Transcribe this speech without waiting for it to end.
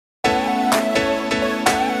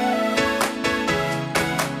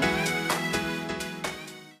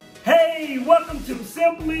welcome to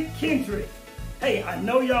Simply Kendrick. Hey, I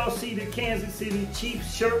know y'all see the Kansas City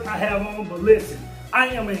Chiefs shirt I have on, but listen, I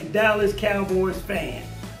am a Dallas Cowboys fan.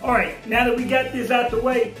 All right, now that we got this out the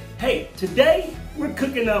way, hey, today we're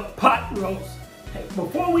cooking up pot roast. Hey,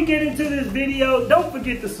 before we get into this video, don't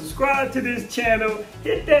forget to subscribe to this channel,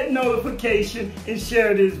 hit that notification, and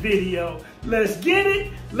share this video. Let's get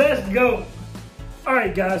it, let's go. All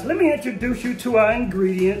right, guys, let me introduce you to our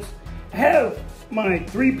ingredients. I have my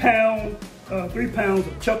 3 pounds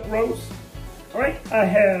of chuck roast. All right, I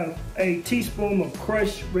have a teaspoon of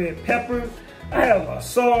crushed red pepper. I have a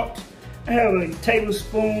salt. I have a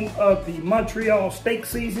tablespoon of the Montreal steak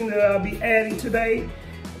seasoning that I'll be adding today.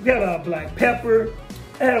 We got our black pepper.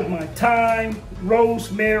 I have my thyme,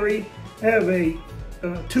 rosemary. I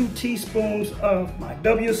have 2 teaspoons of my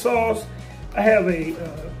W sauce. I have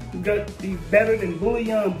got the Better Than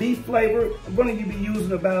Bouillon beef flavor. I'm going to be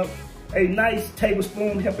using about a nice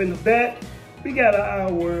tablespoon helping of that. We got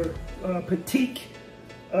our petite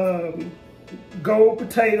gold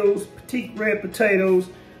potatoes, petite red potatoes.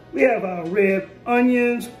 We have our red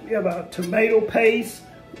onions. We have our tomato paste.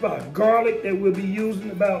 We have our garlic that we'll be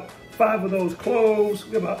using, about 5 of those cloves.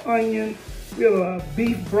 We have our onion. We have our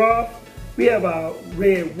beef broth. We have our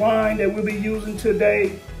red wine that we'll be using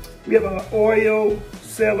today. We have our oil,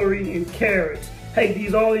 celery, and carrots. Hey,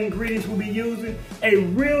 these are all the ingredients we'll be using. A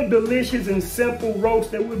real delicious and simple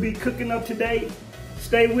roast that we'll be cooking up today.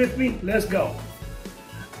 Stay with me, let's go.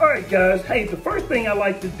 All right, guys, hey, the first thing I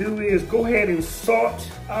like to do is go ahead and salt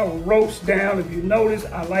our roast down. If you notice,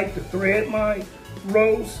 I like to thread my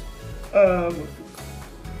roast,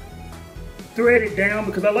 thread it down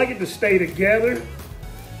because I like it to stay together,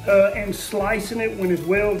 and slicing it when it's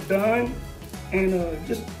well done. And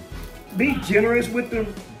just be generous with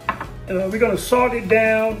them. We're gonna salt it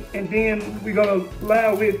down, and then we're gonna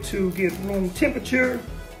allow it to get room temperature,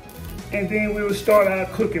 and then we will start our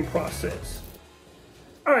cooking process.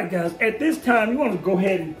 All right, guys, at this time, you wanna go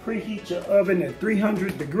ahead and preheat your oven at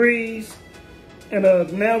 300 degrees. And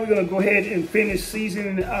now we're gonna go ahead and finish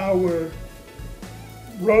seasoning our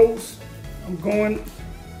roast. I'm going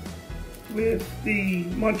with the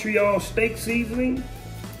Montreal steak seasoning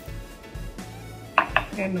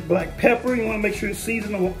and the black pepper. You want to make sure it's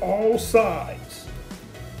seasoned on all sides,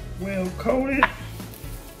 well coated.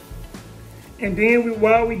 And then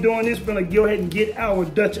while we're doing this, we're going to go ahead and get our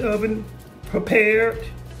Dutch oven prepared,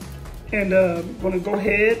 and we're going to go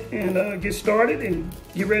ahead and get started and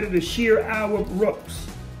get ready to shear our roast.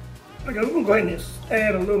 Okay, we're going to go ahead and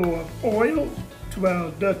add a little oil to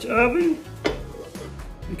our Dutch oven,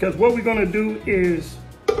 because what we're going to do is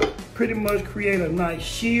pretty much create a nice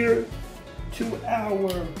shear to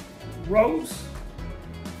our roast.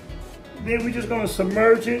 Then we're just going to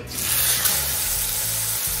submerge it,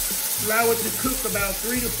 allow it to cook about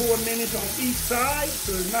 3 to 4 minutes on each side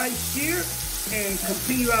to a nice shear, and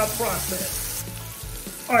continue our process.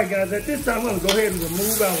 All right, guys, at this time I'm going to go ahead and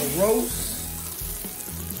remove our roast.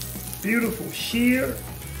 Beautiful shear.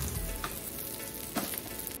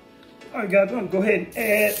 All right, guys, I'm going to go ahead and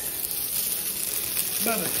add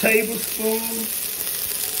about a tablespoon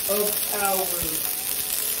of our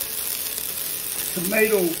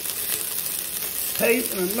tomato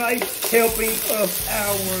paste and a nice helping of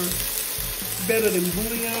our Better Than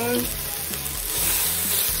Bouillon.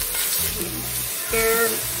 Stir.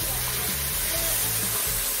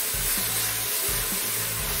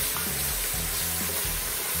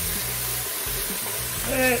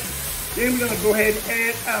 Then we're going to go ahead and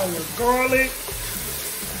add our garlic,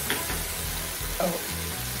 our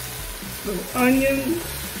little onion.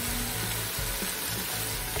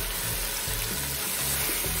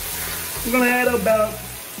 We're going to add about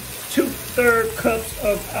 2/3 cups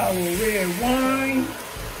of our red wine,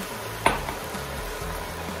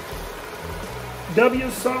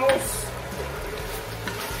 W sauce.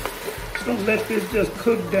 Just going to let this just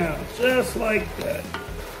cook down, just like that.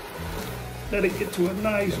 Let it get to a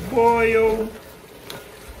nice boil.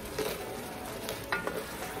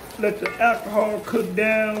 Let the alcohol cook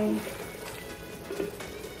down.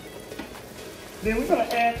 Then we're going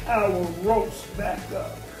to add our roast back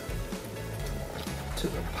up to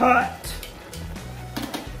the pot.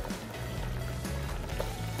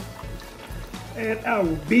 Add our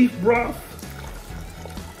beef broth.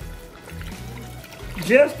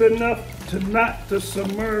 Just enough to not to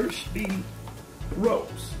submerge the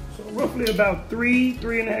roast. So roughly about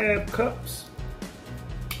 3.5 cups.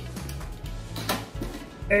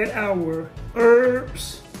 Add our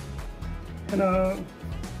herbs and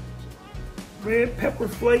red pepper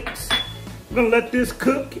flakes. We're gonna let this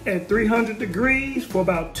cook at 300 degrees for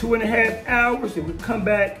about 2.5 hours, and we'll come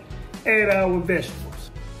back, add our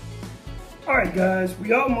vegetables. All right, guys,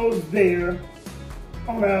 we almost there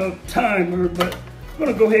on our timer, but I'm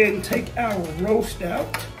gonna go ahead and take our roast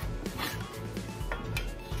out.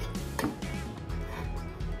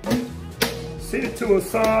 Set it to a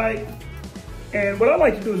side. And what I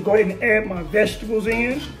like to do is go ahead and add my vegetables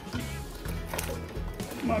in.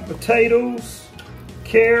 My potatoes,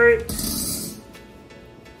 carrots,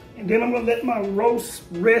 and then I'm gonna let my roast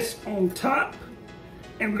rest on top,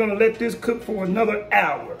 and we're gonna let this cook for another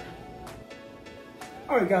hour.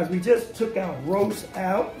 All right, guys, we just took our roast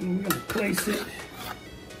out, and we're gonna place it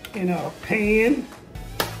in our pan.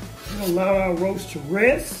 We're gonna allow our roast to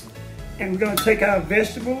rest, and we're gonna take our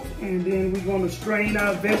vegetables, and then we're gonna strain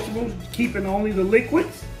our vegetables, keeping only the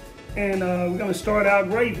liquids, and we're gonna start our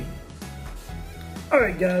gravy. All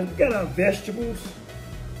right, guys, we got our vegetables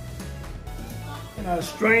and our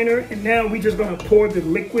strainer, and now we're just gonna pour the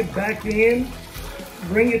liquid back in,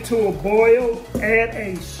 bring it to a boil, add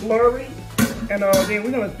a slurry, and then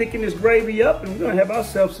we're gonna thicken this gravy up, and we're gonna have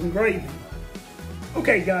ourselves some gravy.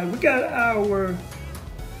 Okay, guys, we got our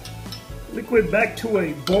liquid back to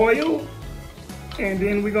a boil, and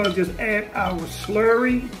then we're gonna just add our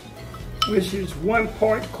slurry, which is 1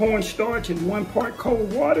 part cornstarch and 1 part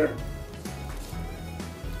cold water.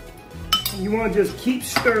 And you want to just keep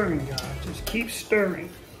stirring, guys. Just keep stirring.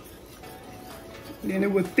 And then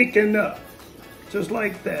it will thicken up, just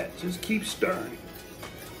like that. Just keep stirring.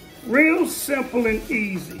 Real simple and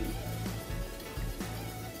easy.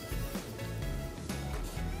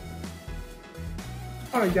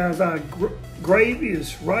 All right, guys, our gravy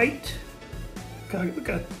is right. Look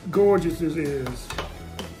how gorgeous this is.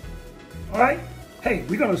 All right, hey,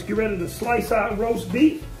 we're gonna get ready to slice our roast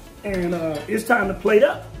beef, and it's time to plate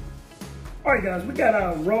up. All right, guys, we got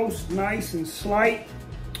our roast nice and sliced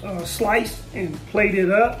and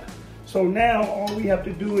plated up. So now all we have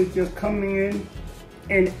to do is just come in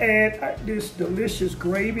and add this delicious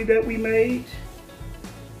gravy that we made.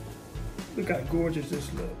 Look how gorgeous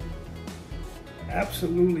this looks.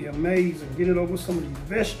 Absolutely amazing. Get it over some of these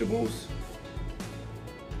vegetables.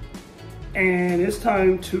 And it's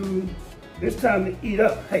time to eat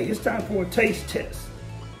up. Hey, it's time for a taste test.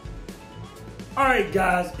 All right,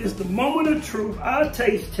 guys, it's the moment of truth. Our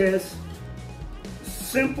taste test.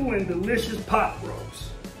 Simple and delicious pot roast.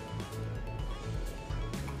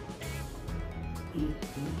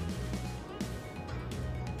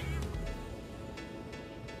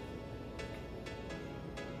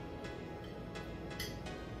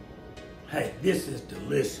 Hey, this is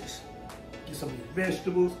delicious. Get some of these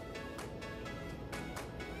vegetables.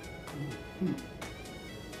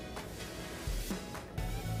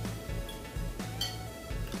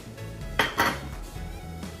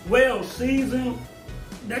 Well seasoned.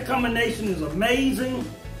 That combination is amazing.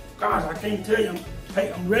 Gosh, I can't tell you.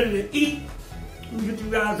 Hey, I'm ready to eat. Let me get you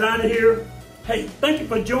guys out of here. Hey, thank you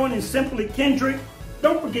for joining Simply Kendrick.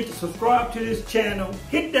 Don't forget to subscribe to this channel.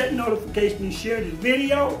 Hit that notification and share this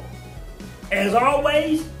video. As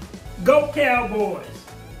always, go Cowboys.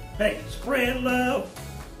 Hey, spread love,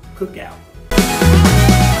 cook out.